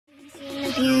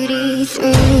beauty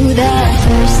through the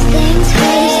first things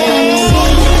first.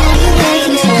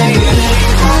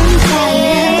 I'm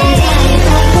tired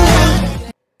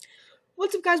of.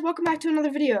 What's up, guys? Welcome back to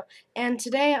another video, and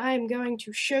today I am going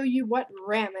to show you what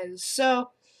RAM is.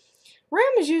 So, RAM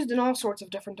is used in all sorts of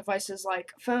different devices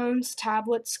like phones,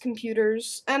 tablets,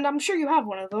 computers, and I'm sure you have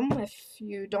one of them. If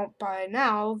you don't by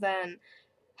now, then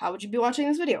how would you be watching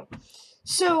this video?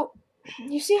 So,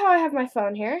 you see how I have my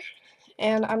phone here,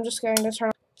 and I'm just going to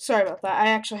turn. Sorry about that. I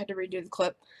actually had to redo the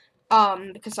clip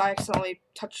because I accidentally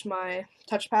touched my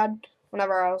touchpad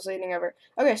whenever I was leaning over.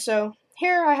 Okay, so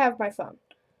here I have my phone.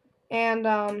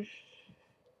 And,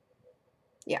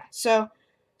 yeah, so,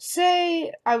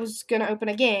 say I was going to open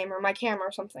a game or my camera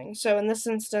or something. So, in this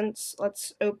instance,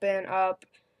 let's open up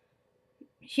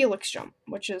Helix Jump,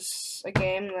 which is a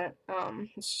game that,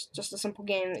 it's just a simple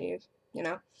game that you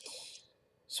know,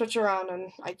 switch around,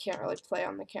 and I can't really play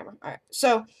on the camera. Alright,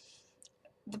 so,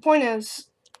 the point is,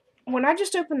 when I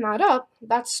just open that up,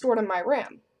 that's stored in my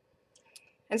RAM.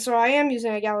 And so I am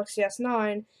using a Galaxy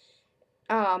S9,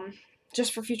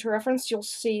 just for future reference. You'll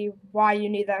see why you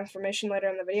need that information later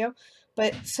in the video.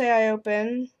 But say I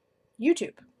open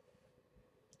YouTube.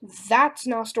 That's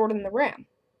now stored in the RAM.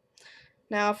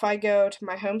 Now if I go to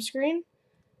my home screen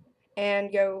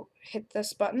and go hit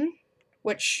this button,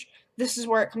 which this is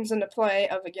where it comes into play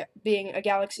of being a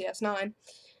Galaxy S9,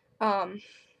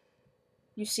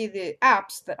 you see the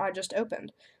apps that I just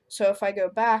opened. So if I go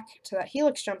back to that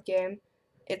Helix Jump game,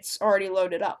 it's already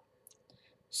loaded up.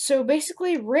 So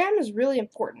basically, RAM is really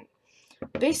important.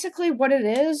 Basically, what it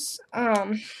is,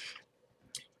 hang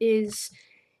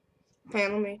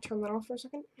on, let me turn that off for a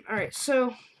second. Alright,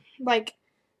 so, like,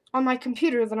 on my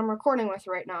computer that I'm recording with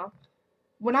right now,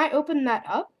 when I open that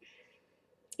up,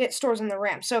 it stores in the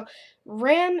RAM. So,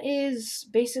 RAM is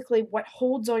basically what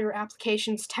holds all your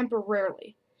applications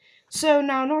temporarily. So,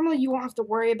 now, normally you won't have to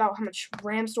worry about how much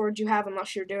RAM storage you have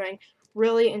unless you're doing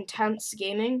really intense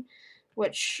gaming,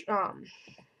 which,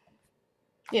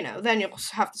 you know, then you'll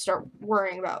have to start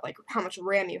worrying about, like, how much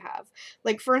RAM you have.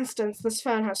 Like, for instance, this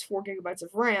phone has 4 GB of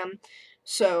RAM,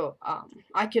 so,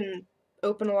 I can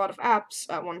open a lot of apps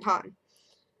at one time.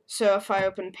 So, if I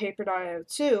open Paper.io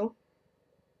 2,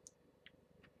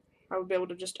 I would be able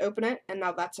to just open it, and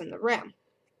now that's in the RAM.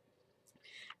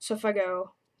 So, if I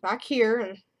go back here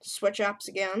and switch apps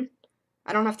again,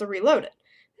 I don't have to reload it.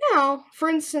 Now, for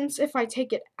instance, if I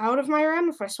take it out of my RAM,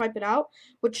 if I swipe it out,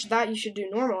 which that you should do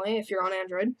normally if you're on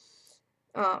Android,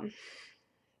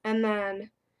 and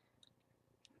then,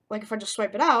 like, if I just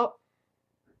swipe it out,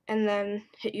 and then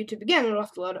hit YouTube again, it'll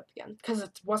have to load up again, because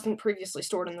it wasn't previously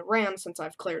stored in the RAM since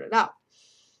I've cleared it out.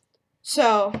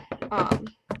 So,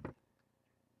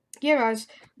 yeah, guys,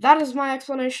 that is my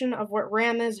explanation of what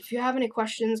RAM is. If you have any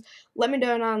questions, let me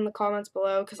know down in the comments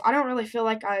below, because I don't really feel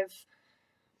like I've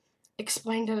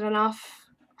explained it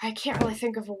enough. I can't really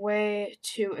think of a way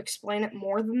to explain it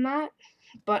more than that,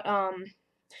 but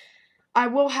I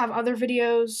will have other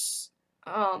videos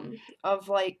of,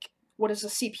 like, what is a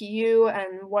CPU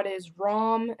and what is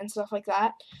ROM and stuff like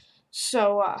that.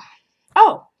 So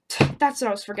oh, that's what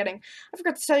I was forgetting. I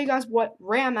forgot to tell you guys what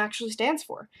RAM actually stands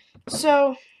for.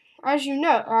 So, as you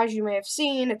know, or as you may have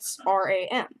seen, it's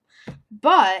RAM.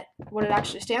 But what it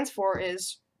actually stands for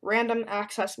is Random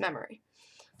Access Memory.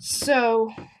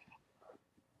 So,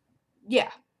 yeah.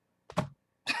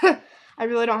 I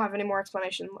really don't have any more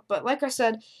explanation, but like I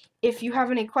said, if you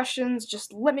have any questions,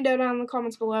 just let me know down in the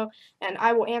comments below, and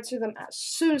I will answer them as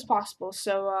soon as possible.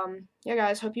 So, yeah,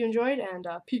 guys, hope you enjoyed, and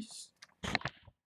peace.